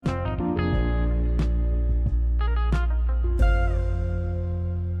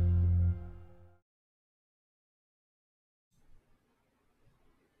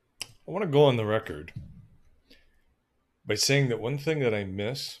I want to go on the record by saying that one thing that I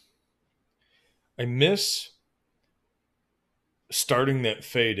miss starting that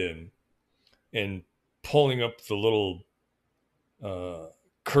fade in and pulling up the little uh,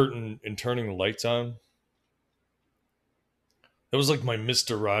 curtain and turning the lights on. That was like my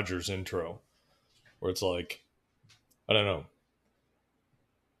Mister Rogers intro, where it's like, I don't know.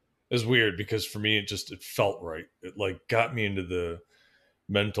 It's weird because for me, it felt right. It like got me into the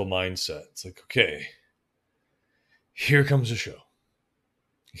mental mindset. It's like, okay, here comes the show.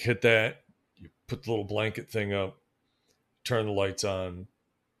 You hit that, you put the little blanket thing up, turn the lights on.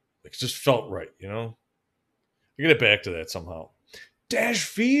 Like, it just felt right, you know? I get it back to that somehow.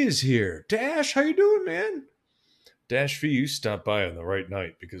 Dash V is here. Dash, how you doing, man? Dash V, you stopped by on the right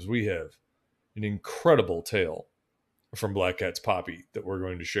night because we have an incredible tale from Black Cat's Poppy that we're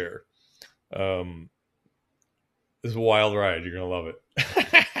going to share. Um, it's a wild ride. You're gonna love it.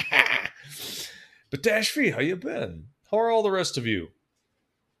 But Dash V, how you been? How are all the rest of you?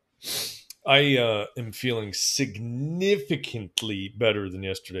 I am feeling significantly better than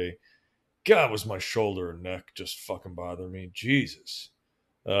yesterday. God, was my shoulder and neck just fucking bothering me? Jesus.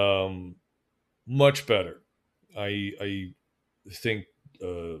 Um, Much better. I think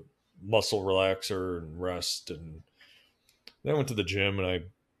muscle relaxer and rest, and then I went to the gym and I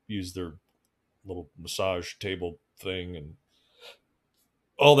used their little massage table thing, and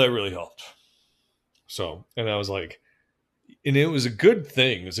all that really helped. So, and I was like, and it was a good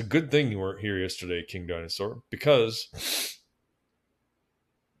thing. It's a good thing you weren't here yesterday, King Dinosaur, because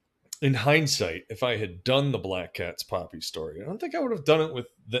in hindsight, if I had done the Black Cat's Poppy story, I don't think I would have done it with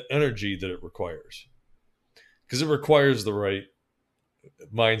the energy that it requires, because it requires the right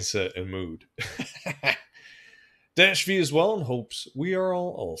mindset and mood. Dash V as well, and hopes we are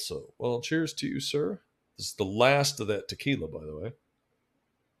all also. Well, cheers to you, sir. This is the last of that tequila, by the way.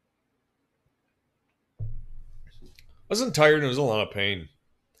 I wasn't tired and it was a lot of pain.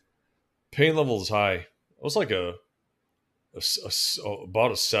 Pain level is high. It was like about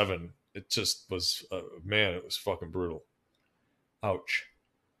a 7. It just was, man, it was fucking brutal. Ouch.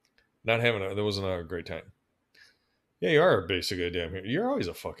 That wasn't a great time. Yeah, you are basically a damn hero. You're always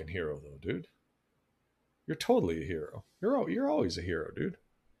a fucking hero, though, dude. You're totally a hero. You're always a hero, dude.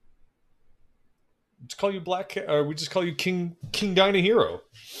 Just call you Black Cat, or we just call you King Dinah Hero.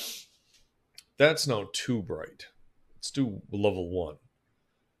 That's now too bright. Let's do level 1.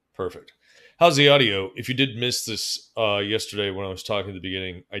 Perfect. How's the audio? If you did miss this yesterday when I was talking at the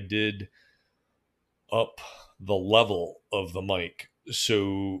beginning, I did up the level of the mic.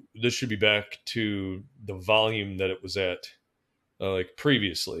 So this should be back to the volume that it was at like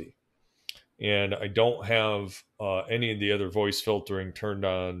previously. And I don't have any of the other voice filtering turned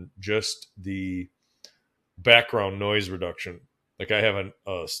on, just the background noise reduction. Like I have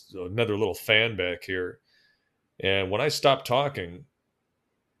another little fan back here. And when I stop talking,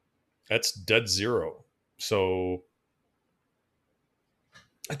 that's dead zero. So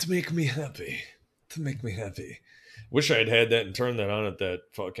to make me happy. To make me happy. Wish I had that and turned that on at that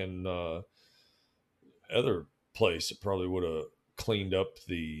fucking other place. It probably would have cleaned up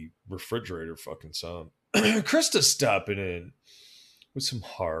the refrigerator fucking sound. Krista's stopping in with some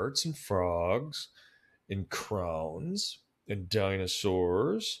hearts and frogs and crowns and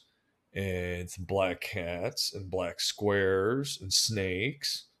dinosaurs and some black cats and black squares and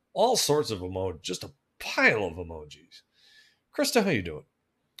snakes. All sorts of emojis. Just a pile of emojis. Krista, how you doing?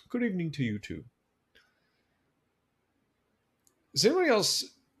 Good evening to you too. Is anybody else,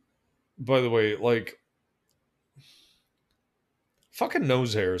 by the way, like, fucking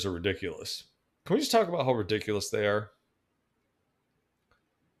nose hairs are ridiculous. Can we just talk about how ridiculous they are?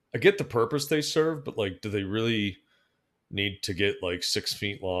 I get the purpose they serve, but like, do they really need to get like 6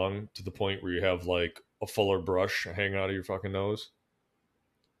 feet long to the point where you have like a fuller brush hanging out of your fucking nose?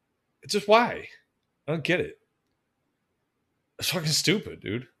 It's just why? I don't get it. It's fucking stupid,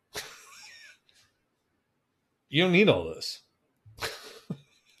 dude. You don't need all this.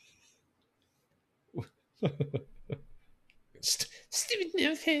 Stupid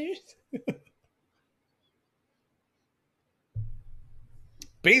nose hairs.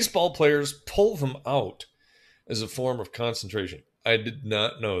 Baseball players pull them out as a form of concentration. I did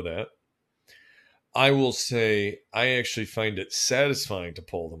not know that. I will say I actually find it satisfying to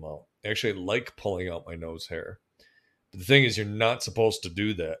pull them out. I actually like pulling out my nose hair. But the thing is, you're not supposed to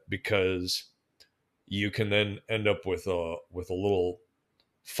do that because you can then end up with a little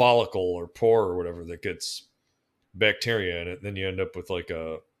follicle or pore or whatever that gets bacteria in it. Then you end up with like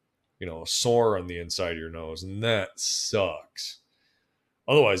a sore on the inside of your nose, and that sucks.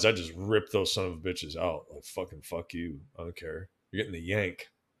 Otherwise, I just rip those son of bitches out. Like fucking fuck you. I don't care. You're getting the yank.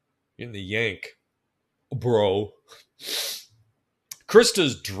 in the yank, bro.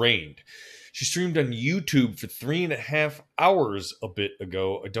 Krista's drained. She streamed on YouTube for 3.5 hours a bit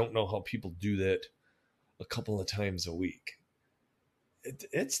ago. I don't know how people do that a couple of times a week.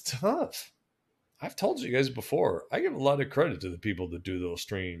 It's tough. I've told you guys before. I give a lot of credit to the people that do those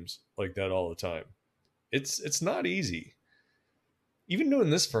streams like that all the time. It's not easy. Even doing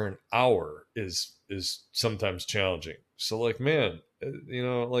this for an hour is sometimes challenging. So like, man,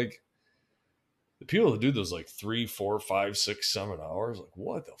 like the people that do those like 3, 4, 5, 6, 7 hours, like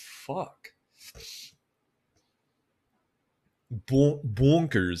what the fuck?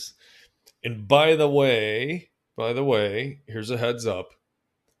 Bonkers. And by the way, here's a heads up.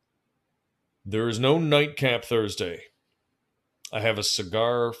 There is no Nightcap Thursday. I have a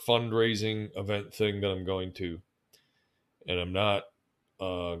cigar fundraising event thing that I'm going to, and I'm not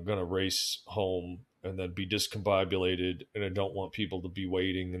gonna race home and then be discombobulated, and I don't want people to be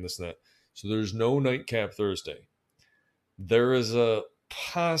waiting and this and that. So there's no Nightcap Thursday. There is a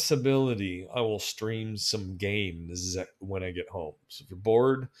possibility I will stream some games when I get home. So if you're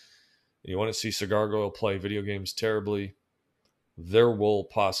bored and you want to see Cigar Girl play video games terribly, there will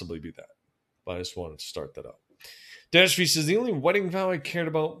possibly be that. But I just wanted to start that up. Dashby says, the only wedding vow I cared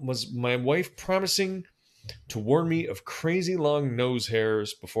about was my wife promising to warn me of crazy long nose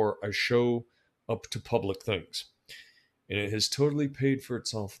hairs before I show up to public things. And it has totally paid for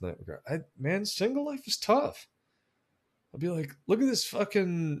itself in that regard. Man, single life is tough. I'll be like, look at this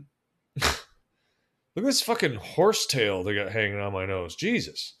fucking horsetail they got hanging on my nose.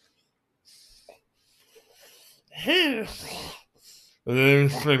 Jesus. And then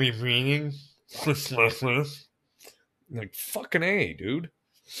it's maybe breathing. Like, fucking A, dude.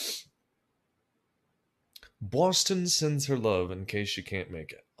 Boston sends her love in case she can't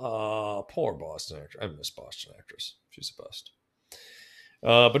make it. Poor Boston actress. I miss Boston actress. She's the best.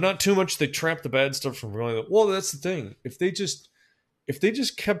 But not too much. They trap the bad stuff from going. Well, that's the thing. If they just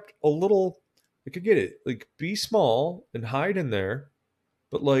kept a little, I could get it. Like, be small and hide in there,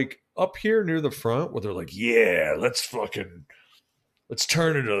 but like up here near the front, where they're like, yeah, let's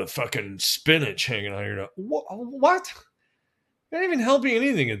turn into the fucking spinach hanging out here. What? Not even helping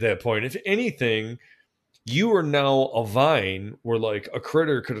anything at that point. If anything, you are now a vine where like a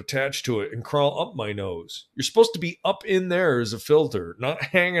critter could attach to it and crawl up my nose. You're supposed to be up in there as a filter, not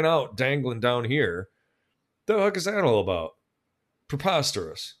hanging out, dangling down here. The fuck is that all about?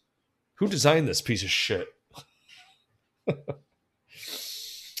 Preposterous. Who designed this piece of shit?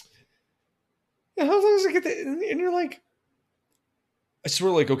 Yeah, how does it get that? And you're like, I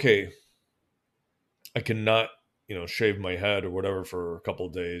swear, like, okay, I cannot, shave my head or whatever for a couple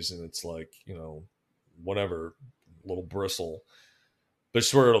of days, and it's like, whatever, little bristle. But I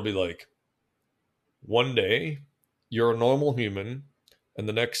swear it'll be like, one day you're a normal human, and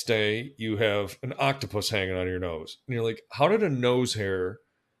the next day you have an octopus hanging on your nose. And you're like, how did a nose hair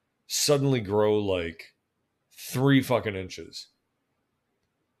suddenly grow like 3 fucking inches?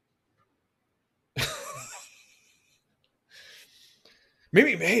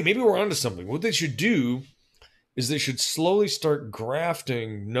 Maybe we're onto something. What they should do is they should slowly start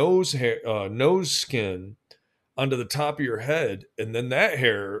grafting nose skin onto the top of your head, and then that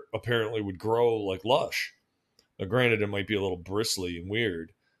hair apparently would grow like lush. Now, granted, it might be a little bristly and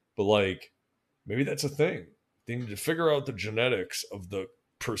weird, but like, maybe that's a thing. They need to figure out the genetics of the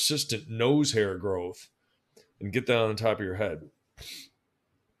persistent nose hair growth and get that on the top of your head.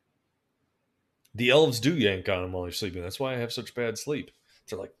 The elves do yank on them while you're sleeping. That's why I have such bad sleep.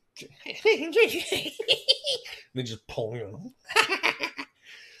 They're like, and they just pull you on them.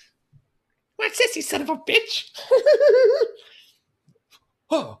 What's this, you son of a bitch?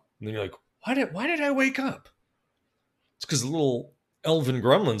 Oh, and then you're like, why did I wake up? It's because the little elven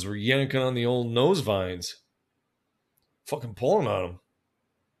gremlins were yanking on the old nose vines, fucking pulling on them.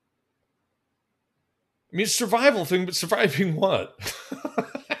 I mean, it's a survival thing, but surviving what?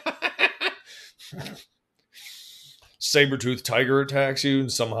 Saber-toothed tiger attacks you,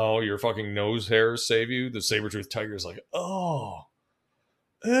 and somehow your fucking nose hairs save you. The saber-toothed tiger is like, oh,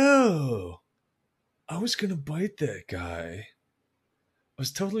 I was gonna bite that guy. I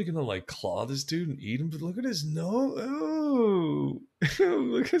was totally gonna like claw this dude and eat him, but look at his nose. Oh,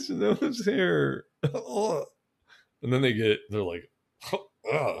 look at his nose hair. Oh. And then they're like,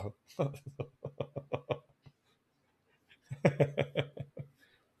 oh.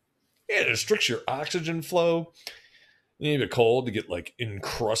 Yeah, it restricts your oxygen flow. You need a cold to get like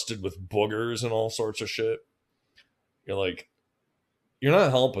encrusted with boogers and all sorts of shit. You're like, you're not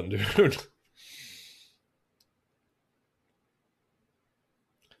helping, dude.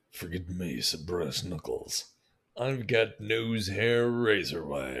 Forgive me, said Brass Knuckles. I've got nose hair razor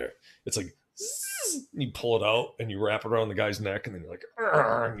wire. It's like, you pull it out and you wrap it around the guy's neck, and then you're like,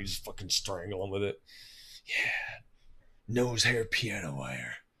 and you just fucking strangle him with it. Yeah, nose hair piano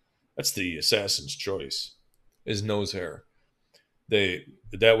wire. That's the assassin's choice, is nose hair.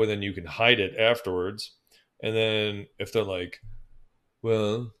 That way then you can hide it afterwards. And then if they're like,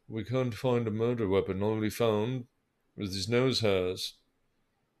 well, we can't find a murder weapon, all we found was his nose hairs.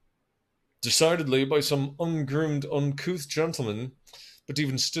 Decidedly by some ungroomed, uncouth gentleman. But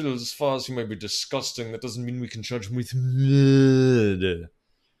even still, as far as he may be disgusting, that doesn't mean we can judge him with murder.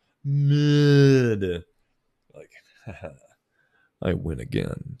 Murder. Like, haha, I win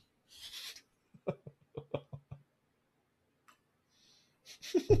again.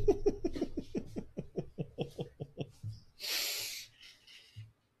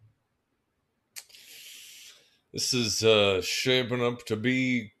 This is shaping up to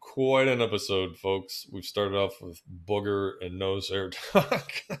be quite an episode, folks. We've started off with booger and nose hair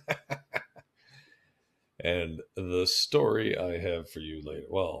talk. And the story I have for you later.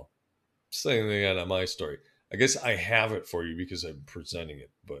 Well, saying the end of my story. I guess I have it for you because I'm presenting it,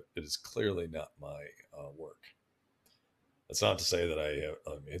 but it is clearly not my work. That's not to say that I have.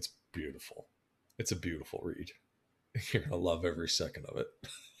 I mean, it's beautiful. It's a beautiful read. You're gonna love every second of it.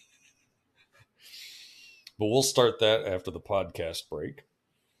 But we'll start that after the podcast break.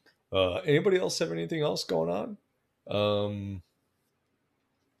 Anybody else have anything else going on?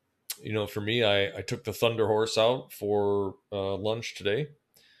 For me, I took the Thunder Horse out for lunch today.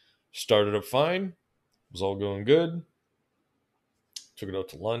 Started up fine. Was all going good. Took it out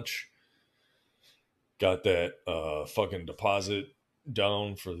to lunch. Got that fucking deposit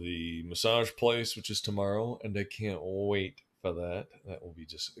down for the massage place, which is tomorrow, and I can't wait for that. That will be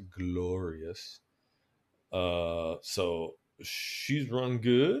just glorious. So she's run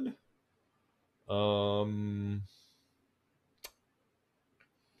good. But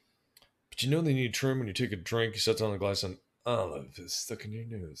they need trim when you take a drink, you set down the glass and olive is stuck in your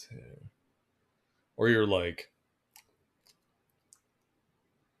nose hair. Or you're like,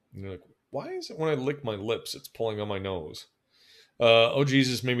 why is it when I lick my lips, it's pulling on my nose? Oh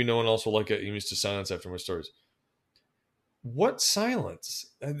Jesus, maybe no one else will like it. You used to silence after my stories. What silence?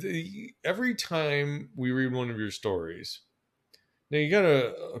 Every time we read one of your stories. Now you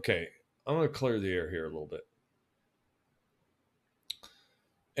gotta, okay, I'm gonna clear the air here a little bit.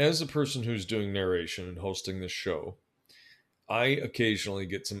 As a person who's doing narration and hosting this show, I occasionally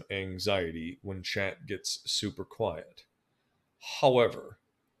get some anxiety when chat gets super quiet. However,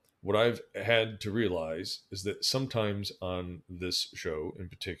 what I've had to realize is that sometimes on this show in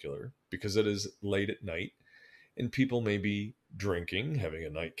particular, because it is late at night and people may be drinking, having a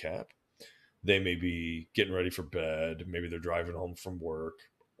nightcap, they may be getting ready for bed, maybe they're driving home from work,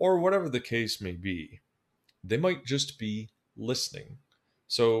 or whatever the case may be, they might just be listening.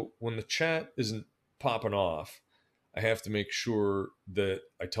 So when the chat isn't popping off, I have to make sure that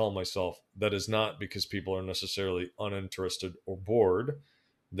I tell myself that is not because people are necessarily uninterested or bored.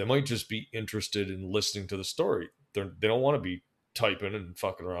 They might just be interested in listening to the story. They don't want to be typing and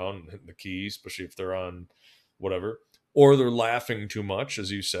fucking around and hitting the keys, especially if they're on whatever. Or they're laughing too much,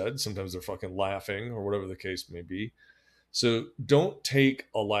 as you said. Sometimes they're fucking laughing or whatever the case may be. So don't take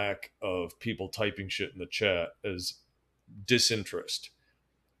a lack of people typing shit in the chat as disinterest,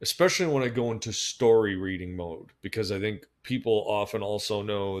 especially when I go into story reading mode, because I think people often also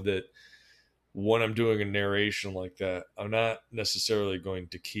know that when I'm doing a narration like that, I'm not necessarily going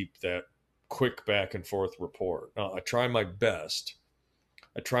to keep that quick back and forth rapport. Now, I try my best.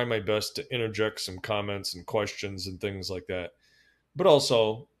 I try my best to interject some comments and questions and things like that. But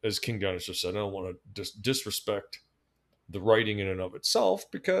also, as King Dennis just said, I don't want to disrespect the writing in and of itself,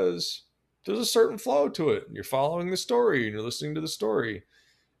 because there's a certain flow to it. You're following the story and you're listening to the story.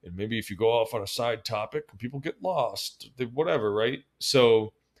 And maybe if you go off on a side topic, people get lost, whatever, right?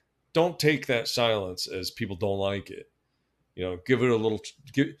 So don't take that silence as people don't like it. Give it a little.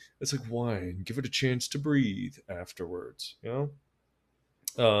 It's like wine. Give it a chance to breathe afterwards. Yeah.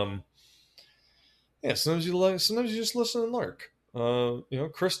 Sometimes you like. Sometimes you just listen and lurk.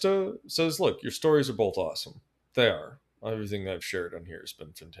 Krista says, "Look, your stories are both awesome. They are. Everything I've shared on here has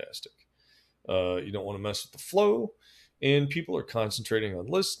been fantastic. You don't want to mess with the flow, and people are concentrating on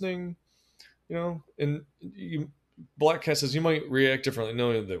listening. And Black Cat says you might react differently.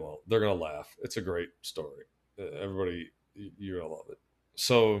 No, they won't. They're gonna laugh. It's a great story. Everybody, you're gonna love it.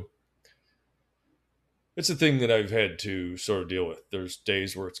 So it's a thing that I've had to sort of deal with. There's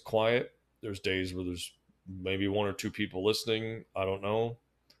days where it's quiet. There's days where there's maybe one or two people listening. I don't know.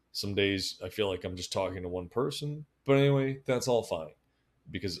 Some days I feel like I'm just talking to one person. But anyway, that's all fine,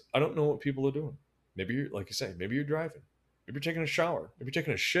 because I don't know what people are doing. Maybe you're, like you say, maybe you're driving. Maybe you're taking a shower. Maybe you're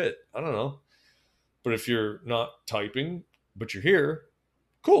taking a shit. I don't know. But if you're not typing, but you're here,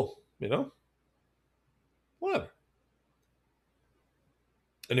 cool. Whatever.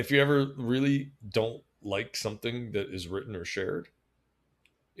 And if you ever really don't like something that is written or shared,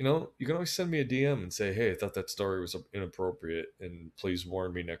 you can always send me a DM and say, hey, I thought that story was inappropriate and please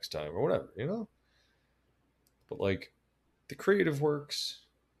warn me next time or whatever. But like the creative works,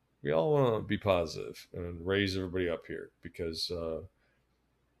 we all want to be positive and raise everybody up here because, you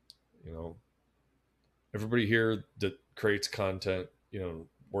know, everybody here that creates content,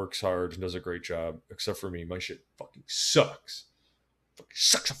 works hard and does a great job, except for me. My shit fucking sucks. Fucking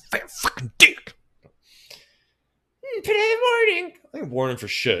sucks a fat fucking dick. Today morning. I ain't warning for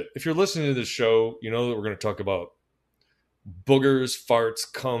shit. If you're listening to this show, you know that we're going to talk about boogers, farts,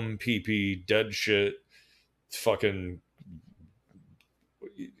 cum, pee pee, dead shit, fucking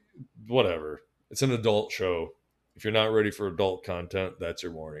whatever. It's an adult show. If you're not ready for adult content, that's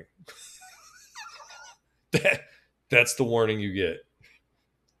your warning. That's the warning you get.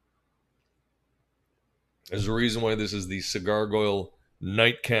 There's a reason why this is the Cigar Goyle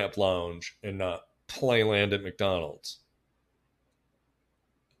Nightcap Lounge and not Playland at McDonald's.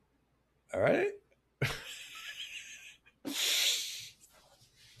 All right?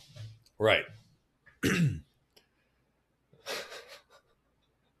 Right.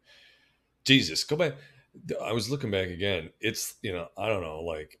 Jesus, go back. I was looking back again. It's, I don't know,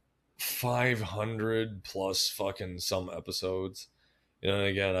 like 500 plus fucking some episodes. And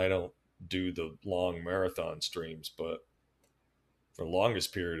again, I don't do the long marathon streams, but for the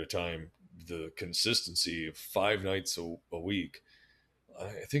longest period of time, the consistency of 5 nights a week,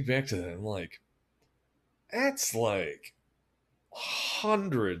 I think back to that, I'm like, that's like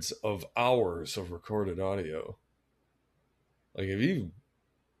hundreds of hours of recorded audio. Like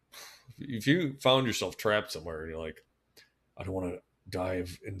if you found yourself trapped somewhere and you're like, I don't want to die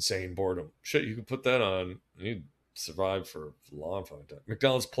of insane boredom, shit, you can put that on and you'd survive for a long time.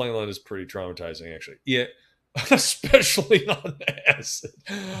 McDonald's Playland is pretty traumatizing, actually. Yeah, especially on acid.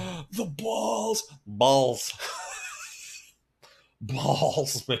 The balls, balls,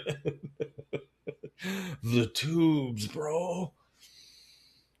 man. The tubes, bro.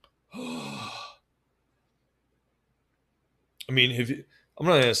 I mean, I'm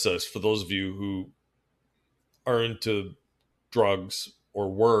gonna ask this for those of you who are into drugs or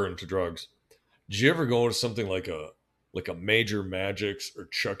were into drugs. Did you ever go to something like a Major Magics or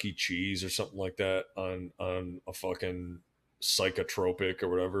Chuck E. Cheese or something like that on a fucking psychotropic or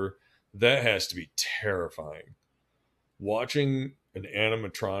whatever? That has to be terrifying. Watching an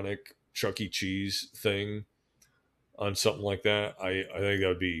animatronic Chuck E. Cheese thing on something like that, I think that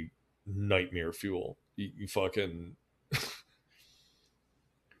would be nightmare fuel. You fucking.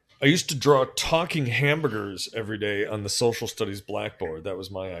 I used to draw talking hamburgers every day on the social studies blackboard. That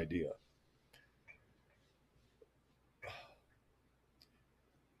was my idea.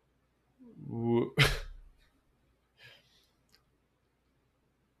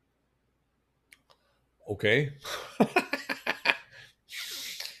 Okay.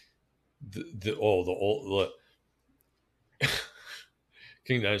 the old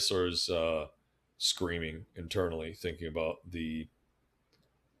King Dinosaur is screaming internally, thinking about the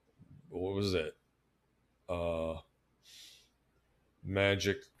what was it?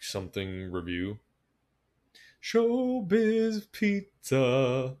 Magic something review. Showbiz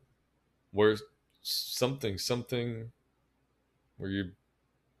Pizza. Where something where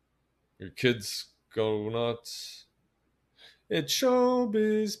your kids go nuts. It's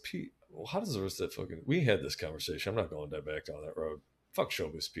Showbiz Pizza. Well, how does the rest of that fucking? We had this conversation. I'm not going back down that road. Fuck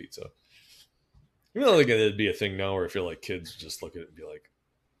Showbiz Pizza. You know, like it'd be a thing now where I feel like kids just look at it and be like,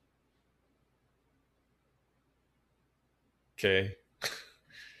 "Okay,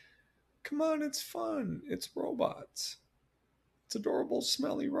 come on, it's fun. It's robots. It's adorable,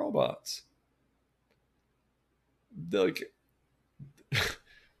 smelly robots." Like,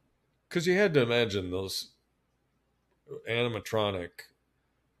 because you had to imagine those animatronic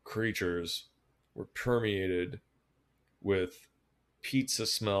creatures were permeated with pizza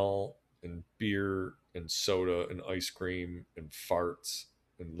smell and beer and soda and ice cream and farts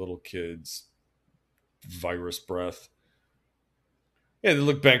and little kids virus breath. Yeah, they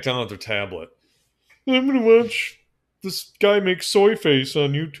look back down at their tablet. I'm gonna watch this guy make soy face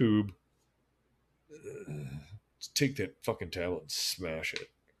on YouTube. Just take that fucking tablet and smash it.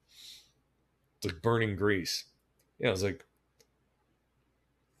 It's like burning grease. Yeah, I was like,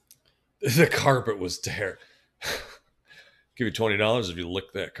 the carpet was there. Give you $20 if you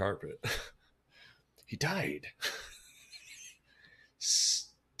lick that carpet. He died.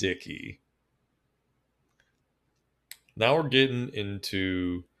 Sticky. Now we're getting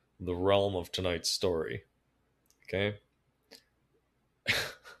into the realm of tonight's story. Okay.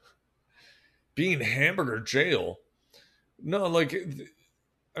 Being hamburger jail. No, like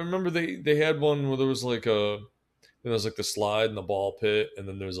I remember they had one where there was like there was like the slide in the ball pit, and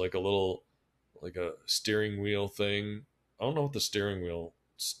then there's like a little like a steering wheel thing. I don't know what the steering wheel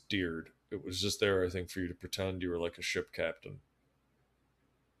steered. It was just there, I think, for you to pretend you were like a ship captain.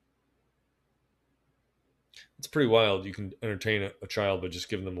 It's pretty wild. You can entertain a child by just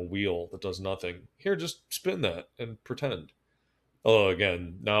giving them a wheel that does nothing. Here, just spin that and pretend. Although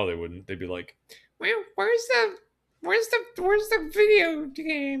again, now they wouldn't. They'd be like, "Well, where's the video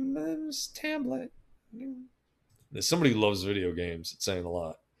game? This tablet." Somebody who loves video games. It's saying a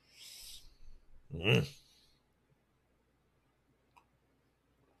lot. Mm.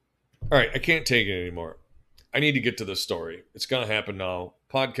 All right, I can't take it anymore. I need to get to this story. It's gonna happen now.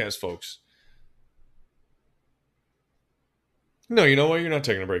 Podcast folks. No, you know what? You're not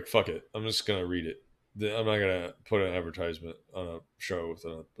taking a break. Fuck it. I'm just gonna read it. I'm not gonna put an advertisement on a show with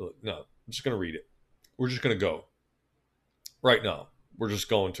a. No, I'm just gonna read it. We're just gonna go right now. We're just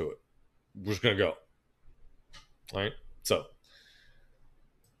going to it. We're just gonna go. All right. So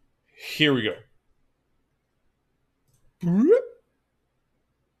here we go.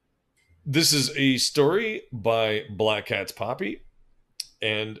 This is a story by Black Cat's Poppy,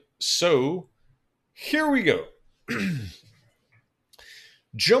 and so here we go.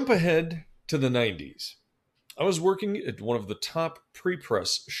 Jump ahead to the 90s. I was working at one of the top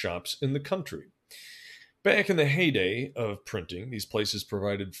pre-press shops in the country. Back in the heyday of printing, these places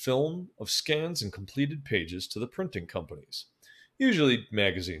provided film of scans and completed pages to the printing companies, usually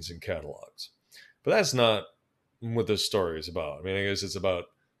magazines and catalogs. But that's not what this story is about. I mean, I guess it's about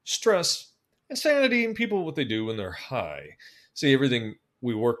stress, insanity, and people what they do when they're high. See, everything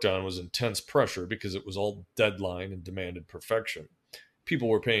we worked on was intense pressure because it was all deadline and demanded perfection. People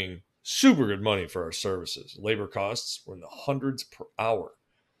were paying super good money for our services. Labor costs were in the hundreds per hour.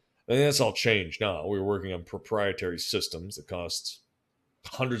 I think that's all changed now. We were working on proprietary systems that cost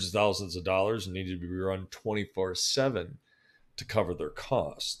hundreds of thousands of dollars and needed to be run 24/7 to cover their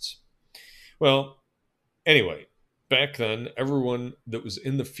costs. Well, anyway, back then, everyone that was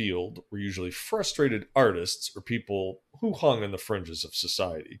in the field were usually frustrated artists or people who hung on the fringes of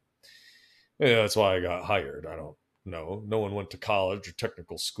society. Yeah, that's why I got hired. I don't know. No one went to college or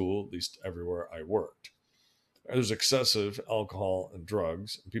technical school, at least everywhere I worked. There's excessive alcohol and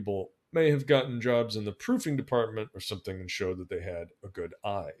drugs, and people may have gotten jobs in the proofing department or something and showed that they had a good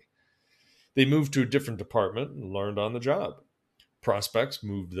eye. They moved to a different department and learned on the job. Prospects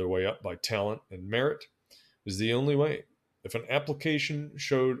moved their way up by talent and merit. It was the only way. If an application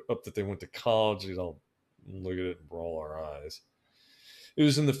showed up that they went to college, we'd all look at it and roll our eyes. It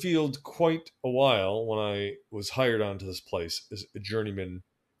was in the field quite a while when I was hired onto this place as a journeyman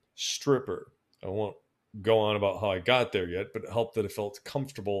stripper. I won't go on about how I got there yet, but it helped that I felt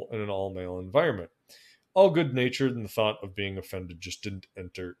comfortable in an all male environment. All good natured, and the thought of being offended just didn't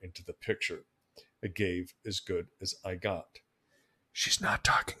enter into the picture. I gave as good as I got. She's not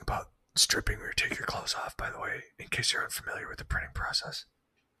talking about stripping where you take your clothes off, by the way, in case you're unfamiliar with the printing process.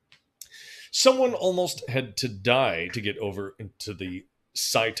 Someone almost had to die to get over into the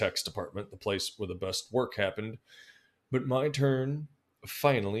Cytex department, the place where the best work happened, but my turn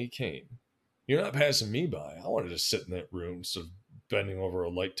finally came. You're not passing me by. I wanted to sit in that room instead of bending over a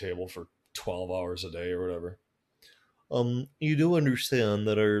light table for 12 hours a day or whatever. You do understand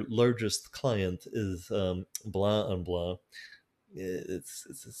that our largest client is blah and blah.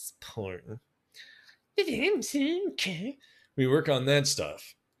 It's porn. We work on that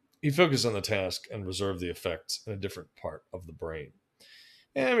stuff. You focus on the task and reserve the effects in a different part of the brain.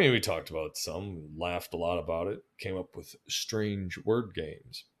 I mean, we talked about some, laughed a lot about it, came up with strange word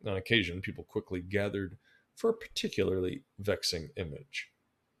games. On occasion, people quickly gathered for a particularly vexing image.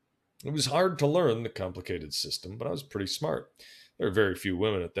 It was hard to learn the complicated system, but I was pretty smart. There were very few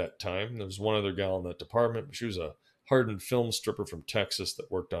women at that time. There was one other gal in that department, but she was a hardened film stripper from Texas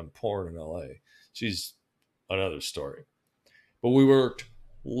that worked on porn in LA. She's another story. But we worked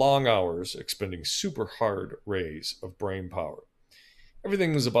long hours expending super hard rays of brain power.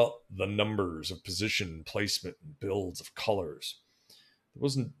 Everything was about the numbers of position, placement, and builds of colors. There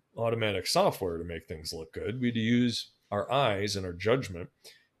wasn't automatic software to make things look good. We had to use our eyes and our judgment.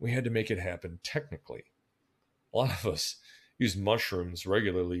 We had to make it happen technically. A lot of us use mushrooms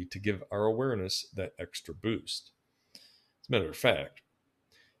regularly to give our awareness that extra boost. As a matter of fact,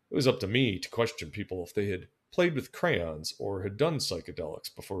 it was up to me to question people if they had played with crayons or had done psychedelics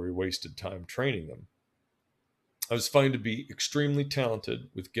before we wasted time training them. I was found to be extremely talented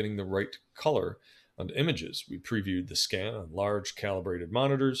with getting the right color onto images. We previewed the scan on large calibrated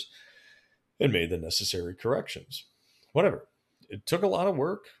monitors and made the necessary corrections. Whatever. It took a lot of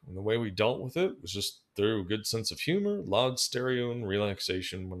work, and the way we dealt with it was just through a good sense of humor, loud stereo, and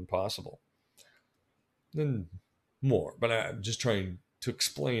relaxation when possible. Then more, but I'm just trying to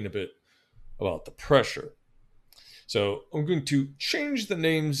explain a bit about the pressure. So I'm going to change the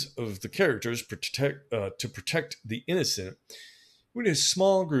names of the characters to protect the innocent. We had a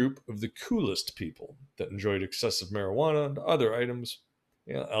small group of the coolest people that enjoyed excessive marijuana and other items,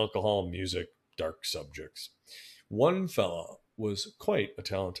 alcohol, music, dark subjects. One fella was quite a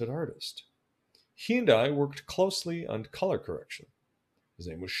talented artist. He and I worked closely on color correction. His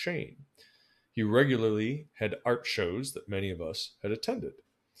name was Shane. He regularly had art shows that many of us had attended.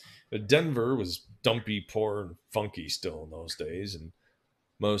 Denver was dumpy, poor, and funky still in those days, and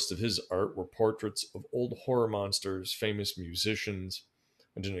most of his art were portraits of old horror monsters, famous musicians,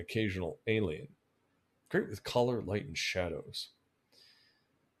 and an occasional alien. Great with color, light, and shadows.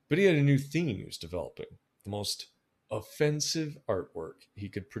 But he had a new theme he was developing, the most offensive artwork he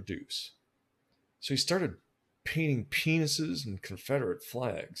could produce. So he started painting penises and Confederate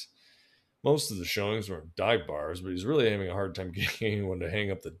flags. Most of the showings were in dive bars, but he's really having a hard time getting anyone to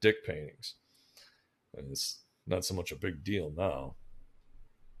hang up the dick paintings. And it's not so much a big deal now.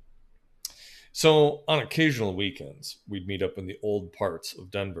 So on occasional weekends, we'd meet up in the old parts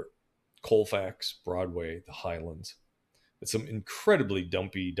of Denver, Colfax, Broadway, the Highlands, at some incredibly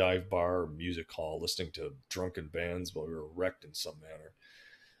dumpy dive bar or music hall, listening to drunken bands while we were wrecked in some manner.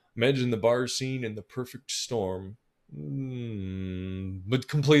 Imagine the bar scene in The Perfect Storm, but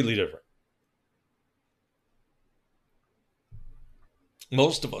completely different.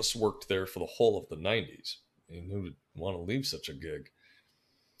 Most of us worked there for the whole of the 90s. And who would want to leave such a gig?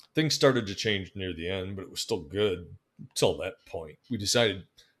 Things started to change near the end, but it was still good till that point. We decided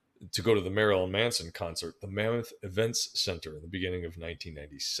to go to the Marilyn Manson concert, the Mammoth Events Center, in the beginning of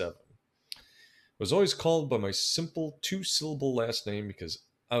 1997. I was always called by my simple two-syllable last name because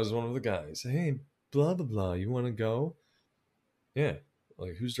I was one of the guys. Hey, blah, blah, blah, you want to go? Yeah.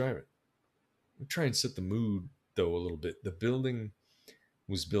 Like, who's driving? We try and set the mood, though, a little bit. The building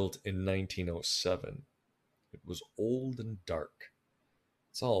was built in 1907. It was old and dark.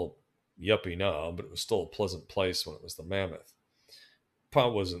 It's all yuppie now, but it was still a pleasant place when it was the Mammoth.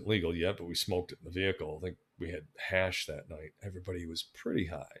 Pot wasn't legal yet, but we smoked it in the vehicle. I think we had hash that night. Everybody was pretty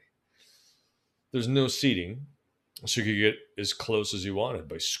high. There's no seating, so you could get as close as you wanted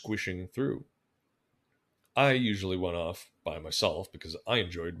by squishing through. I usually went off by myself because I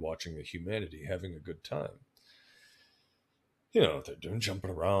enjoyed watching the humanity having a good time. You know what they're doing,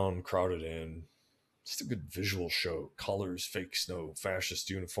 jumping around, crowded in. Just a good visual show. Colors, fake snow, fascist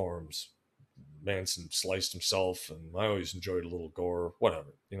uniforms. Manson sliced himself, and I always enjoyed a little gore.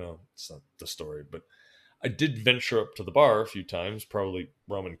 Whatever, it's not the story. But I did venture up to the bar a few times, probably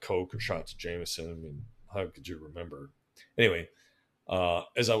rum and coke or shots of Jameson. I mean, how could you remember? Anyway,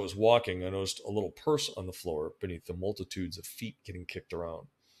 as I was walking, I noticed a little purse on the floor beneath the multitudes of feet getting kicked around.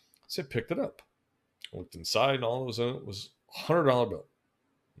 So I picked it up. I looked inside, and all that was in it was a $100 bill.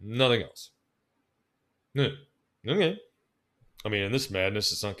 Nothing else. Yeah. Okay. I mean, in this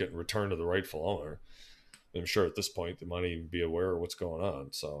madness, it's not getting returned to the rightful owner. I'm sure at this point they might even be aware of what's going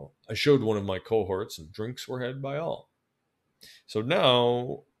on. So I showed one of my cohorts, and drinks were had by all. So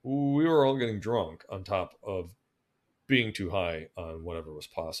now we were all getting drunk on top of being too high on whatever was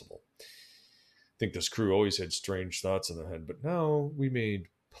possible. I think this crew always had strange thoughts in their head, but now we made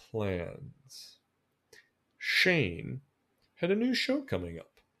plans. Shane had a new show coming up.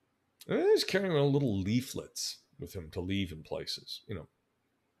 And he was carrying around little leaflets with him to leave in places,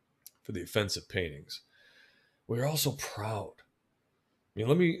 for the offensive paintings. We were all so proud. I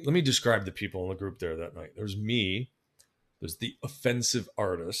mean, let me describe the people in the group there that night. There's me. There's the offensive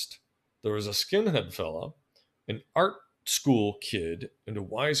artist. There was a skinhead fella, an art school kid, and a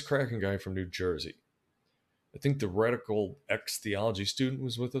wisecracking guy from New Jersey. I think the radical ex-theology student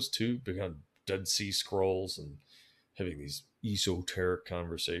was with us too, big on Dead Sea Scrolls and having these esoteric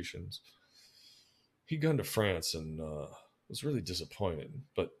conversations. He'd gone to France and was really disappointed.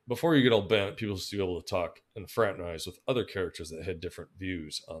 But before you get all bent, people used to be able to talk and fraternize with other characters that had different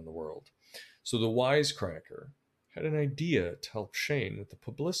views on the world. So the wisecracker had an idea to help Shane with the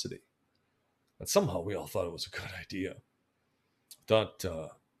publicity. And somehow we all thought it was a good idea. Thought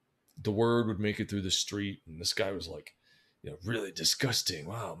the word would make it through the street, and this guy was like, really disgusting.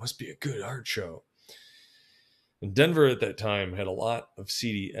 Wow, must be a good art show. And Denver at that time had a lot of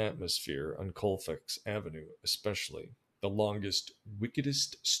seedy atmosphere on Colfax Avenue, especially the longest,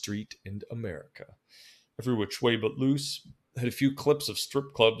 wickedest street in America. Every which way but loose, had a few clips of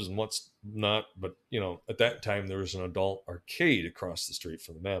strip clubs and what's not, but at that time there was an adult arcade across the street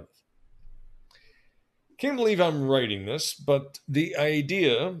from the Mammoth. Can't believe I'm writing this, but the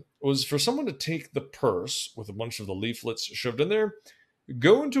idea was for someone to take the purse with a bunch of the leaflets shoved in there,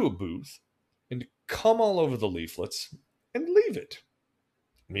 go into a booth, and come all over the leaflets and leave it.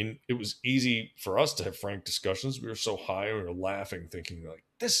 I mean, it was easy for us to have frank discussions. We were so high, we were laughing, thinking like,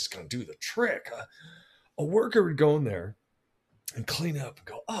 "This is going to do the trick." A worker would go in there and clean up and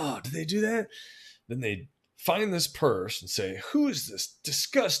go, "Oh, did they do that?" Then they'd find this purse and say, "Who is this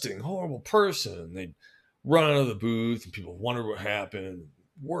disgusting, horrible person?" And they'd run out of the booth, and people wondered what happened.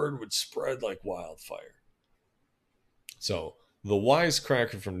 Word would spread like wildfire. So the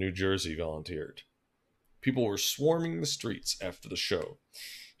wisecracker from New Jersey volunteered. People were swarming the streets after the show,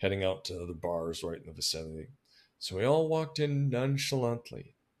 heading out to the bars right in the vicinity. So we all walked in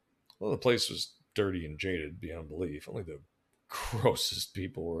nonchalantly. Well, the place was dirty and jaded beyond belief. Only the grossest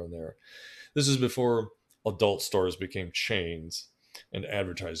people were in there. This is before adult stores became chains and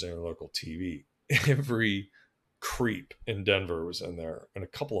advertising on local TV. Every creep in Denver was in there, and a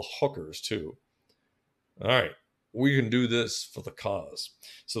couple of hookers too. All right, we can do this for the cause.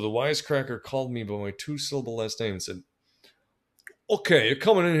 So the wisecracker called me by my 2-syllable last name and said, "Okay, you're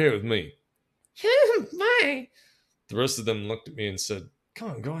coming in here with me." Bye. The rest of them looked at me and said,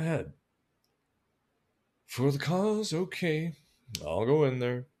 "Come on, go ahead." For the cause, okay. I'll go in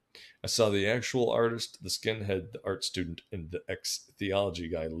there. I saw the actual artist, the skinhead, the art student, and the ex-theology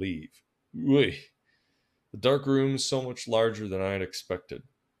guy leave. Oy. The dark room is so much larger than I had expected.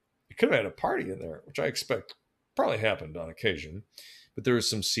 It could have had a party in there, which I expect probably happened on occasion. But there was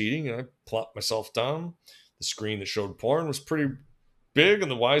some seating, and I plopped myself down. The screen that showed porn was pretty big,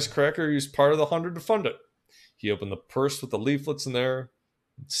 and the wisecracker used part of the 100 to fund it. He opened the purse with the leaflets in there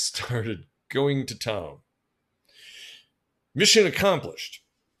and started going to town. Mission accomplished.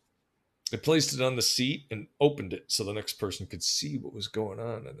 I placed it on the seat and opened it so the next person could see what was going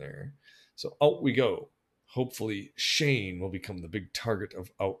on in there. So out we go. Hopefully, Shane will become the big target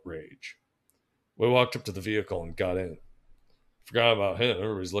of outrage. We walked up to the vehicle and got in. Forgot about him.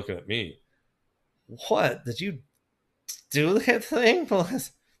 Everybody's looking at me. "What? Did you do that thing?"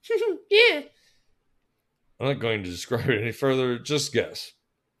 Yeah. I'm not going to describe it any further. Just guess.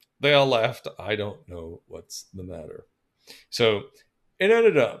 They all laughed. I don't know what's the matter. So it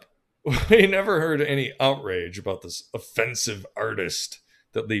ended up, we never heard any outrage about this offensive artist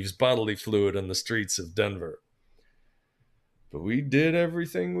that leaves bodily fluid on the streets of Denver. But we did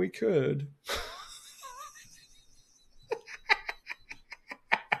everything we could.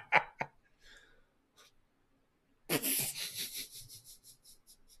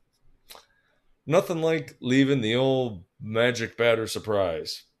 Nothing like leaving the old magic batter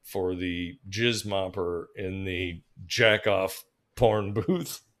surprise for the jizz mopper in the jack off porn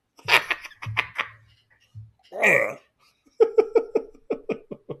booth.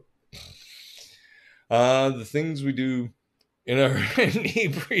 The things we do in our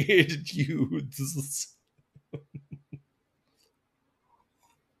inebriated youths.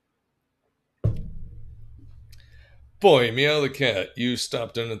 Boy, Meow the Cat, you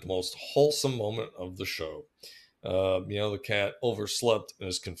stopped in at the most wholesome moment of the show. Meow the Cat overslept and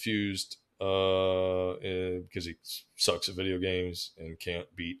is confused because he sucks at video games and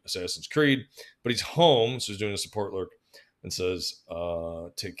can't beat Assassin's Creed. But he's home, so he's doing a support lurk and says,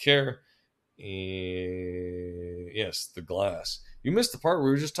 "Take care." Yes, the glass. You missed the part where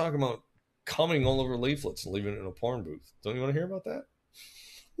we were just talking about coming all over leaflets and leaving it in a porn booth. Don't you want to hear about that?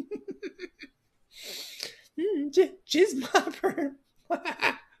 Jizz mopper.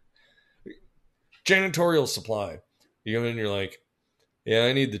 Janitorial supply. You go in and you're like, "Yeah,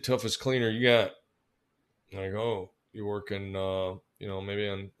 I need the toughest cleaner you got." Like, "Oh, you working,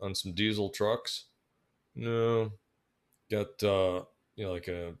 maybe on some diesel trucks?" "No, got, like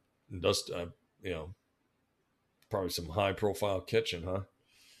a probably some high profile kitchen, huh?"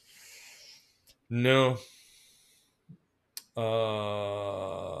 "No."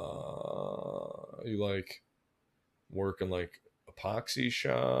 You like working like epoxy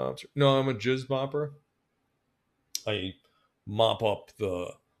shops?" "No, I'm a jizz mopper. I mop up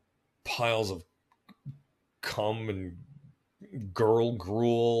the piles of cum and girl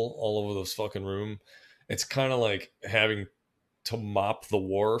gruel all over this fucking room. It's kind of like having to mop the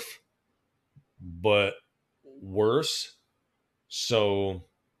wharf, but worse. So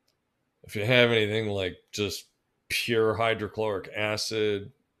if you have anything like just pure hydrochloric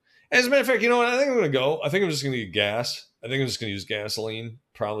acid. As a matter of fact, you know what? I think I'm going to go. I think I'm just going to get gas. I think I'm just going to use gasoline.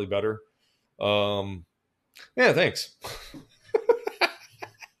 Probably better. Yeah, thanks.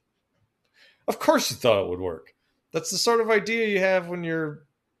 Of course you thought it would work. That's the sort of idea you have when you're,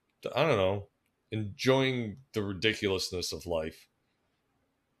 I don't know, enjoying the ridiculousness of life.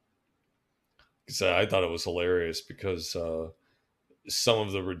 So I thought it was hilarious because some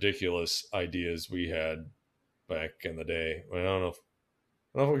of the ridiculous ideas we had back in the day. I don't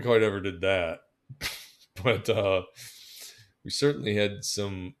know if we quite ever did that, but we certainly had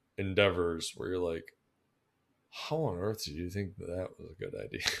some endeavors where you're like, how on earth did you think that was a good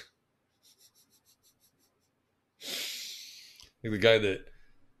idea? Like the guy that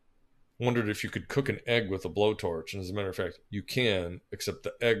wondered if you could cook an egg with a blowtorch, and as a matter of fact, you can, except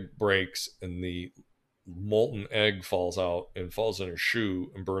the egg breaks and the molten egg falls out and falls in your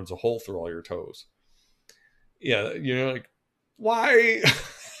shoe and burns a hole through all your toes. Yeah, you're like, why?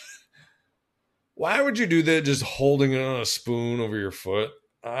 Why would you do that? Just holding it on a spoon over your foot?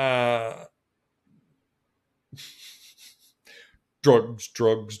 Drugs,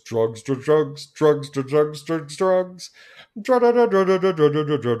 drugs, drugs, drugs, drugs, drugs, drugs, drugs, drugs,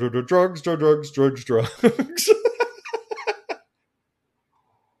 drugs, drugs, drugs, drugs.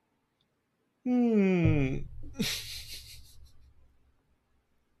 Hmm.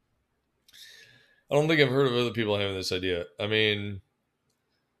 I don't think I've heard of other people having this idea. I mean,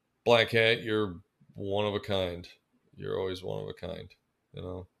 Black Hat, you're one of a kind. You're always one of a kind.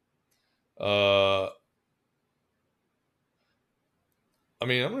 You know. I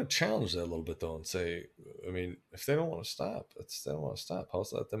mean, I'm going to challenge that a little bit though, and say, I mean, if they don't want to stop, they don't want to stop.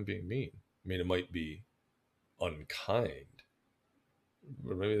 How's that them being mean? I mean, it might be unkind,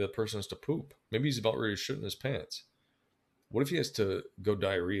 but maybe that person has to poop. Maybe he's about ready to shit in his pants. What if he has to go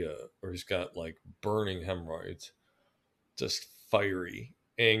diarrhea, or he's got like burning hemorrhoids, just fiery,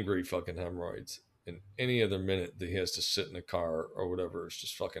 angry fucking hemorrhoids, and any other minute that he has to sit in a car or whatever is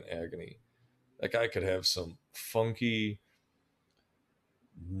just fucking agony. That guy could have some funky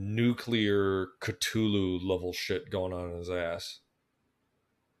nuclear Cthulhu level shit going on in his ass.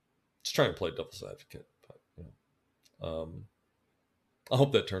 Just trying to play devil's advocate, but you know, I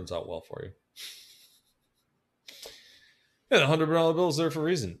hope that turns out well for you. Yeah, the $100 bill is there for a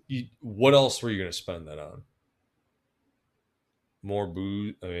reason. What else were you going to spend that on? More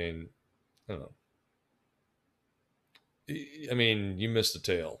booze? I mean, I don't know. I mean, you missed a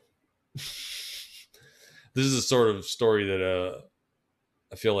tail. This is a sort of story that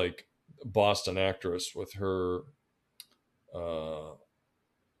I feel like Boston actress with her. I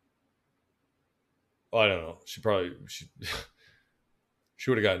don't know. She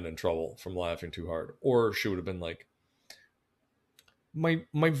would have gotten in trouble from laughing too hard, or she would have been like, my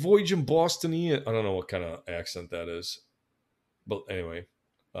voyage in Boston. I don't know what kind of accent that is, but anyway,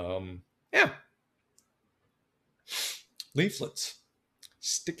 yeah, leaflets,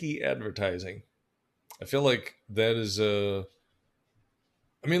 sticky advertising. I feel like that is a.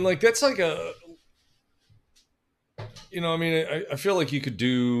 I mean, like that's like a. I mean, I feel like you could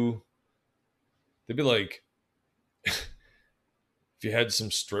do. They'd be like, if you had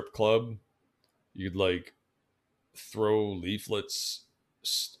some strip club, you'd like throw leaflets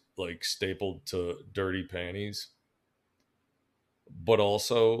like stapled to dirty panties, but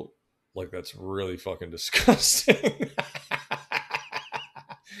also like that's really fucking disgusting.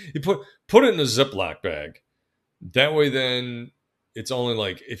 You put it in a Ziploc bag. That way, then it's only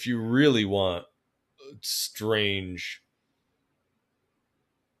like if you really want strange,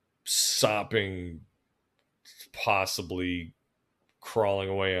 sopping, possibly crawling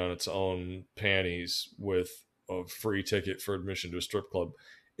away on its own panties with a free ticket for admission to a strip club.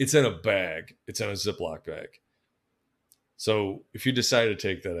 It's in a bag. It's in a Ziploc bag. So if you decide to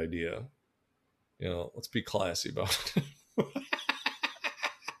take that idea, let's be classy about it.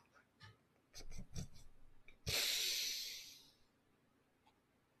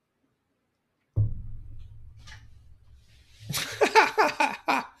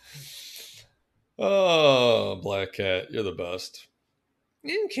 Oh, Black Cat, you're the best.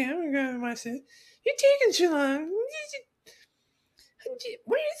 Okay, I'm going to myself. You're taking too long.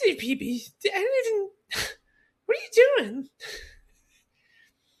 Where is it, peepees? I don't even. What are you doing?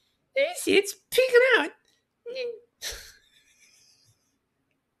 There you see, it's peeking out.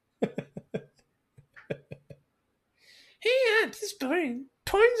 Hey, yeah, this is boring.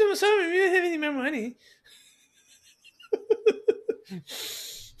 Porn's almost over. We don't have any more money.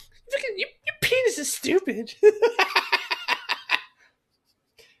 Your penis is stupid.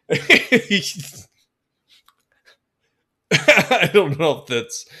 I don't know if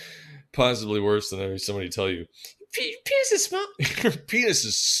that's possibly worse than having somebody tell you penis is small. Your penis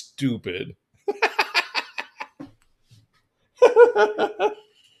is stupid. Your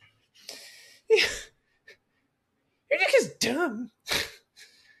dick is dumb.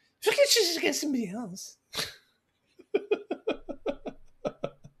 Look at you just get somebody else.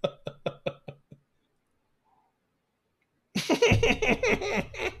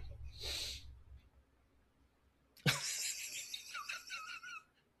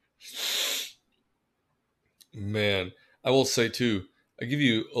 Man, I will say too, I give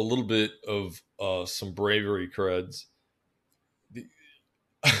you a little bit of some bravery creds. The-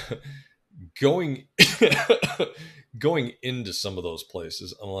 going going into some of those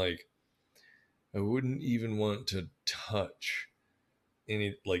places, I'm like, I wouldn't even want to touch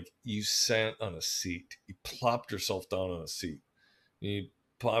any. Like, you sat on a seat, you plopped yourself down on a seat, you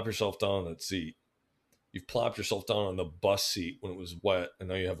plop yourself down on that seat. You've plopped yourself down on the bus seat when it was wet, and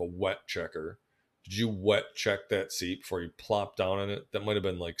now you have a wet checker. Did you wet check that seat before you plopped down on it? That might have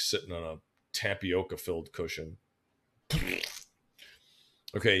been like sitting on a tapioca filled cushion.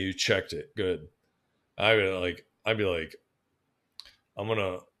 Okay, you checked it. Good. I'd be like, I'm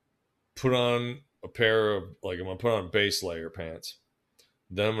gonna put on a pair of I'm gonna put on base layer pants.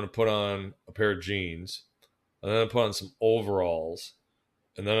 Then I'm gonna put on a pair of jeans. And then I put on some overalls.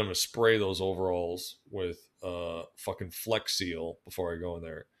 And then I'm gonna spray those overalls with fucking Flex Seal before I go in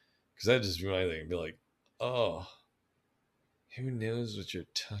there. Cause that just be my thing. Be like, oh, who knows what you're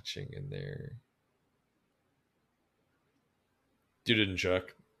touching in there? You didn't check.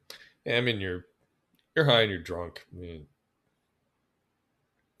 Yeah, I mean you're high and you're drunk. I mean,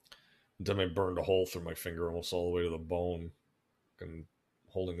 then I burned a hole through my finger almost all the way to the bone. And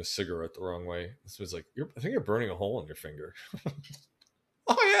holding a cigarette the wrong way. This was like, I think you're burning a hole in your finger.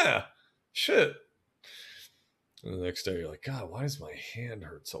 Oh yeah, shit. And the next day you're like, God, why does my hand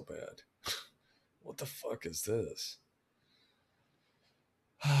hurt so bad? What the fuck is this?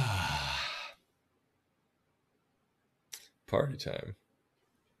 Party time.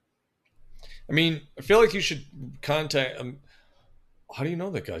 I mean, I feel like you should contact. How do you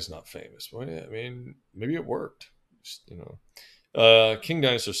know that guy's not famous? Well, yeah, I mean, maybe it worked. Just, King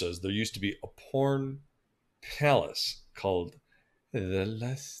Dinosaur says there used to be a porn palace called the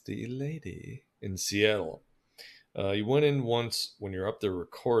Lusty Lady in Seattle. You went in once when you're up there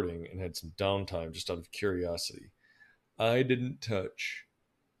recording and had some downtime just out of curiosity. I didn't touch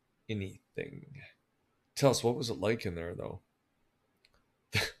anything. Tell us, what was it like in there, though?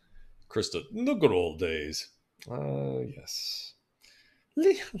 Krista, the good old days. Yes.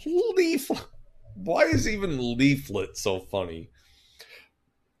 Leaf. Why is even leaflet so funny?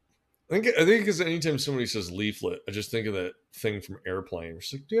 I think because anytime somebody says leaflet, I just think of that thing from Airplane.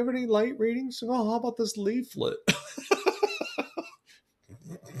 She's like, "Do you have any light readings?" Oh, how about this leaflet?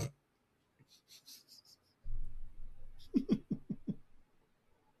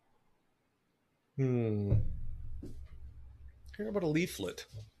 Hmm. How about a leaflet?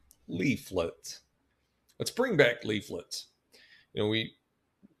 Leaflets. Let's bring back leaflets. We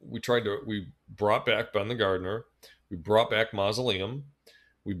brought back Ben the Gardener. We brought back Mausoleum.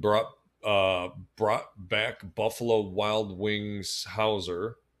 We brought back Buffalo Wild Wings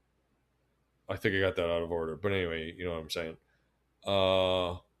Hauser. I think I got that out of order, but anyway, you know what I'm saying.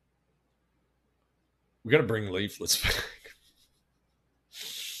 Uh, we got to bring leaflets back.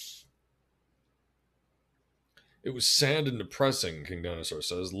 It was sad and depressing, King Dinosaur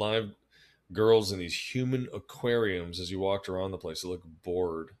says. Live girls in these human aquariums as you walked around the place. They looked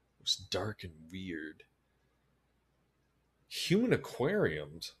bored. It was dark and weird. Human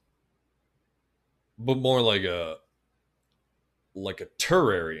aquariums? But more like a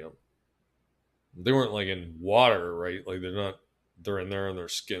terrarium. They weren't like in water, right? Like they're in there and their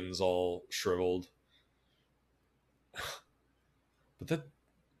skin's all shriveled. But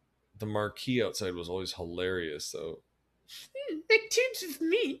the marquee outside was always hilarious though. Like tubes of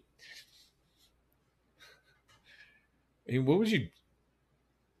meat. I mean, what would you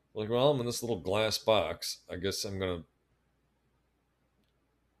like? Well, I'm in this little glass box. I guess I'm gonna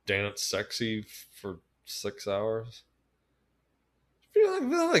dance sexy for 6 hours. I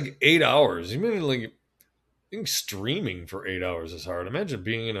feel like 8 hours. You mean like being streaming for 8 hours is hard. Imagine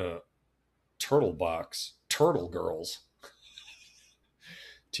being in a turtle box. Turtle girls.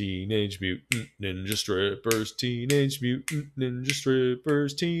 Teenage Mutant Ninja Strippers, Teenage Mutant Ninja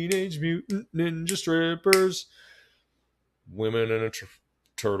Strippers, Teenage Mutant Ninja Strippers. Women in a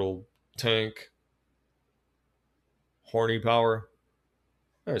turtle tank. Horny power.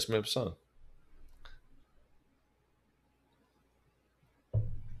 Nice map song.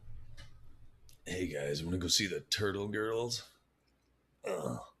 Hey guys, wanna go see the turtle girls?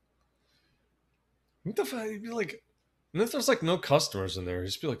 Ugh. What the fuck? You'd be like, and if there's like no customers in there,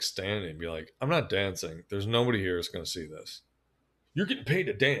 just be like standing, be like, I'm not dancing. There's nobody here that's gonna see this. You're getting paid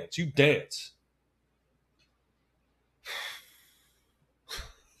to dance. You dance.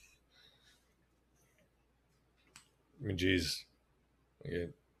 I mean, geez,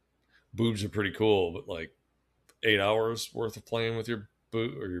 like, boobs are pretty cool, but like 8 hours worth of playing with your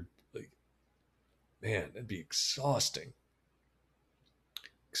boot or your like, man, that'd be exhausting.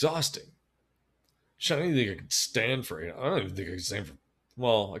 Exhausting. Shit, I don't even think I could stand for 8 hours. I don't even think I could stand for.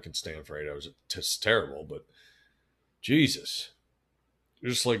 Well, I can stand for 8 hours. It's terrible, but Jesus,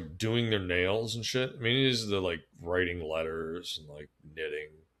 you're just like doing their nails and shit. I mean, it is the like writing letters and like knitting.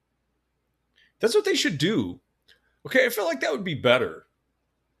 That's what they should do. Okay, I feel like that would be better.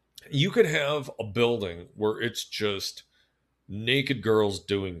 You could have a building where it's just naked girls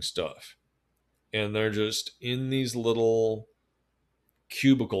doing stuff, and they're just in these little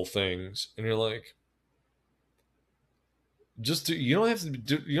cubicle things, and you're like, you don't have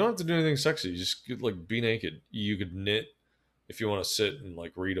to you don't have to do anything sexy. You just could, like, be naked. You could knit if you want to sit and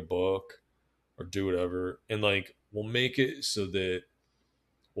like read a book or do whatever, and like we'll make it so that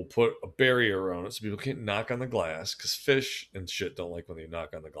we'll put a barrier around it so people can't knock on the glass because fish and shit don't like when they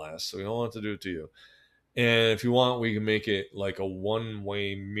knock on the glass. So we don't want to do it to you. And if you want, we can make it like a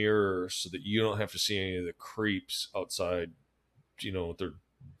one-way mirror so that you don't have to see any of the creeps outside, with their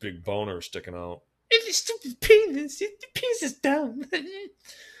big boner sticking out. It's a stupid penis. The penis is dumb.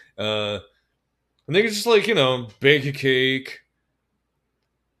 And they can just like, bake a cake.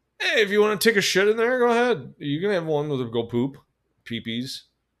 Hey, if you want to take a shit in there, go ahead. You can have one with them go poop, peepees.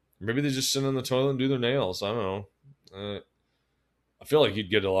 Maybe they just sit on the toilet and do their nails. I don't know. I feel like you'd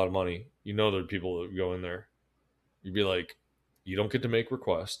get a lot of money. There are people that go in there. You'd be like, you don't get to make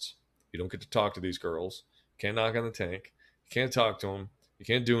requests. You don't get to talk to these girls. You can't knock on the tank. You can't talk to them. You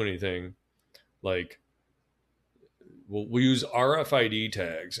can't do anything. Like, we'll use RFID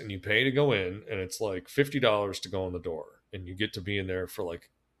tags, and you pay to go in, and it's like $50 to go in the door, and you get to be in there for like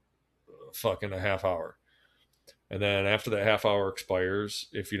fucking a half hour. And then after that half hour expires,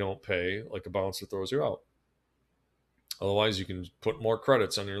 if you don't pay, like, a bouncer throws you out. Otherwise, you can put more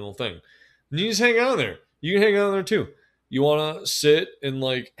credits on your little thing. And you just hang out there. You can hang out there too. You want to sit and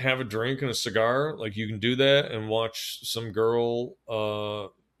like have a drink and a cigar? Like, you can do that and watch some girl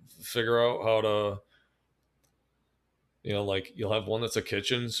figure out how to, like, you'll have one that's a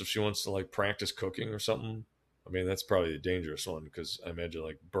kitchen. So if she wants to like practice cooking or something, I mean, that's probably a dangerous one because I imagine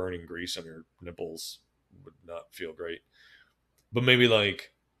like burning grease on your nipples would not feel great. But maybe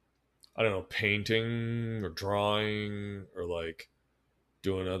like, I don't know, painting or drawing or like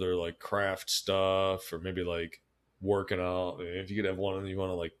doing other like craft stuff, or maybe like working out. If you could have one and you want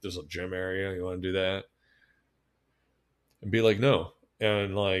to, like, there's a gym area, you want to do that, and be like, no.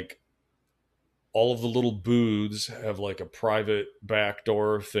 And like all of the little booths have like a private back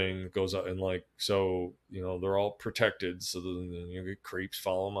door thing that goes out, and like, so, they're all protected so then you get creeps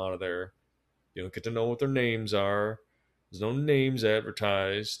follow them out of there. You don't get to know what their names are. There's no names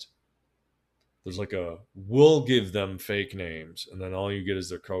advertised. There's like we'll give them fake names, and then all you get is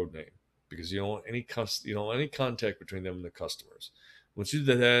their code name, because you don't want any contact between them and the customers. Once you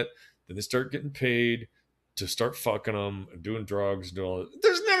do that, then they start getting paid to start fucking them and doing drugs and doing all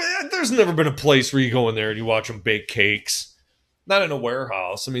that. There's never been a place where you go in there and you watch them bake cakes. Not in a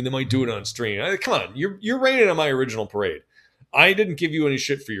warehouse. I mean, they might do it on stream. Come on, you're raining on my original parade. I didn't give you any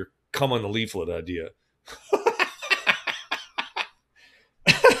shit for your come on the leaflet idea.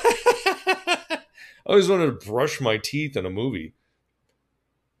 I always wanted to brush my teeth in a movie.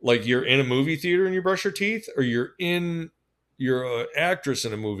 Like, you're in a movie theater and you brush your teeth, or you're an actress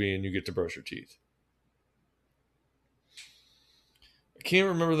in a movie and you get to brush your teeth. I can't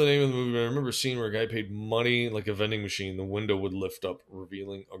remember the name of the movie, but I remember seeing where a guy paid money, like a vending machine, the window would lift up,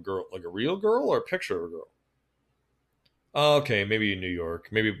 revealing a girl, like a real girl or a picture of a girl. Okay, maybe in New York,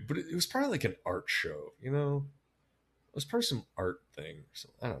 but it was probably like an art show, It was probably some art thing. So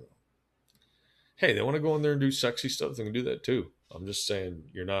I don't know. Hey, they want to go in there and do sexy stuff, they can do that too. I'm just saying,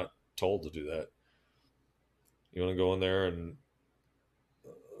 you're not told to do that. You want to go in there and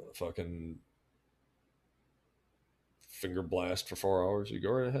fucking finger blast for 4 hours, you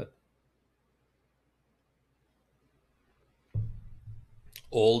go right ahead.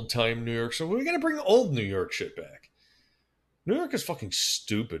 Old time New York. So we got to bring old New York shit back. New York is fucking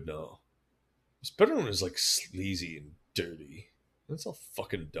stupid now. It's better when it's like sleazy and dirty. That's all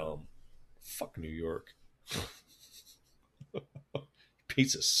fucking dumb. Fuck New York.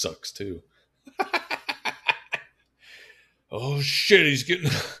 Pizza sucks too. Oh shit, he's getting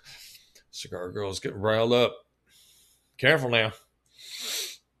cigar girl's getting riled up. Careful now.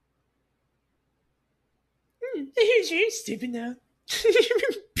 You're stupid now. Your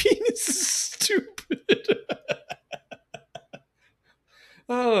penis is stupid.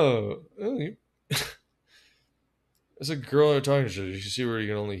 Oh. It's a girl they're talking to. You see where you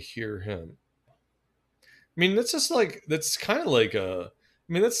can only hear him. I mean, that's just like, that's kind of like I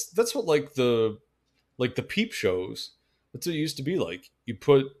mean, that's what like the like the peep shows. That's what it used to be like. You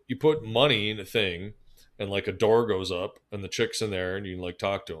put money in a thing, and like a door goes up, and the chick's in there, and you can like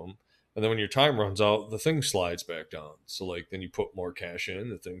talk to them. And then when your time runs out, the thing slides back down. So like then you put more cash in,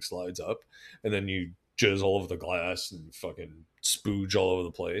 the thing slides up, and then you jizz all over the glass and fucking spooge all over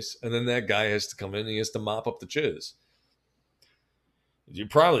the place. And then that guy has to come in and he has to mop up the jizz. You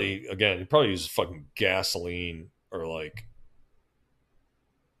probably use fucking gasoline or like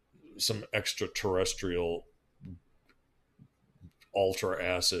some extraterrestrial ultra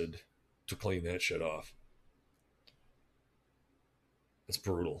acid to clean that shit off. It's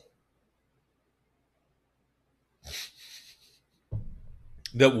brutal.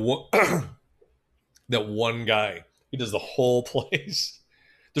 That one, that one guy, he does the whole place.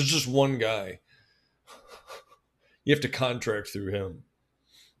 There's just one guy. You have to contract through him.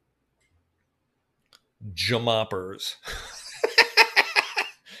 Jamoppers.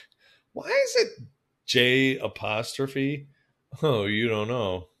 Why is it J apostrophe? Oh, you don't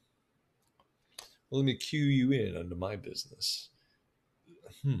know. Well, let me cue you in under my business.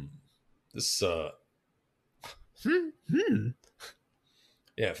 This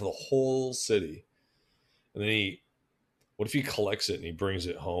yeah, for the whole city. And then what if he collects it and he brings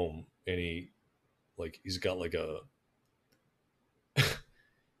it home and he's got like a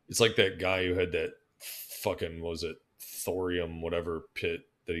it's like that guy who had that fucking, what was it, thorium whatever pit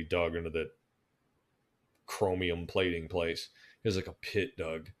that he dug into that chromium plating place. He has like a pit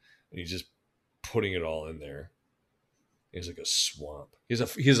dug and he's just putting it all in there. He's like a swamp.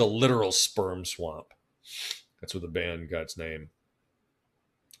 He's a literal sperm swamp. That's where the band got its name.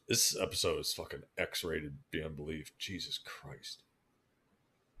 This episode is fucking X-rated beyond belief. Jesus Christ.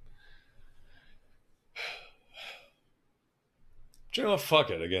 But you know what? Fuck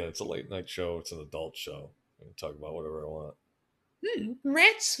it. Again, it's a late night show. It's an adult show. I can talk about whatever I want.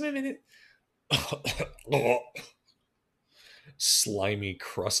 Rats swimming in. Slimy,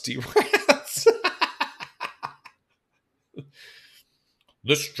 crusty rats.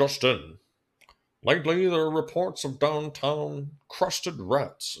 This just in. Lately, there are reports of downtown crusted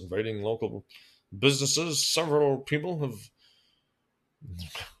rats invading local businesses. Several people have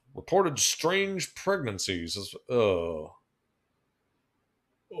reported strange pregnancies. Oh.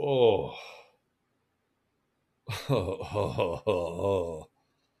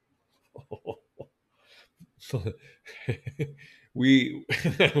 We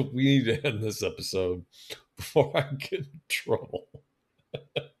need to end this episode before I get in trouble.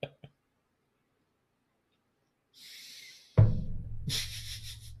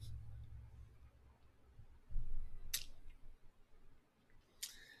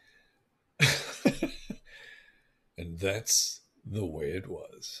 And that's the way it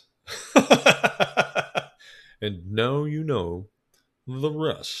was. And now you know the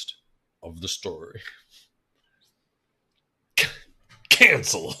rest of the story.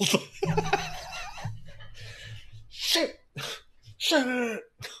 Cancelled. Shit.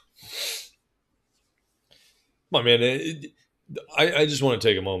 My man, I just want to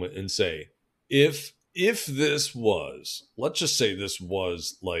take a moment and say, if this was, let's just say this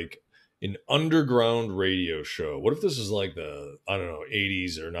was like an underground radio show. What if this was like the, I don't know,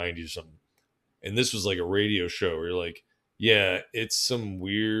 80s or 90s or something, and this was like a radio show where you're like, yeah, it's some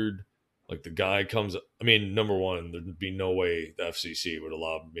weird, like the guy comes, I mean, number one, there'd be no way the FCC would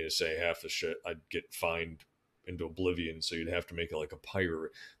allow me to say half the shit. I'd get fined into oblivion, so you'd have to make it like a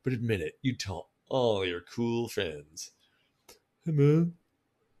pirate. But admit it, you tell all your cool friends, hey man,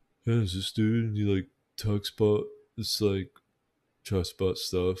 yeah, there's this dude, and he like talks about this like talks about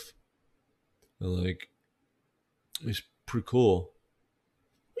stuff, and like he's pretty cool.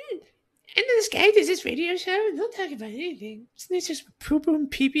 And this guy does this radio show and they'll talk about anything. Isn't it just poop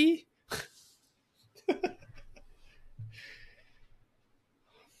and pee pee?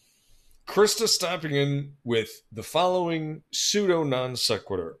 Krista stopping in with the following pseudo non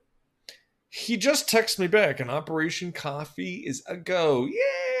sequitur. He just texted me back, and Operation Coffee is a go.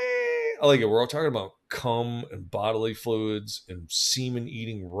 Yay! I like it. We're all talking about cum and bodily fluids and semen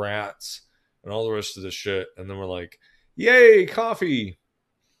eating rats and all the rest of this shit. And then we're like, yay, coffee.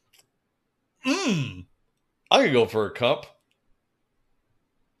 I could go for a cup.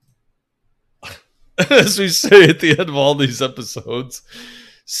 As we say at the end of all these episodes,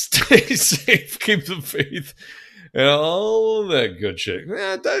 stay safe, keep the faith, and all that good shit.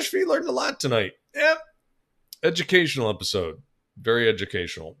 Yeah, Dash V learned a lot tonight. Yep. Educational episode. Very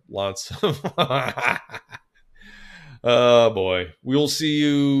educational. Lots of... Oh, boy. We'll see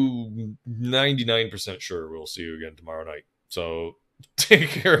you 99% sure we'll see you again tomorrow night. So take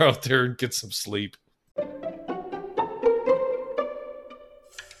care out there and get some sleep.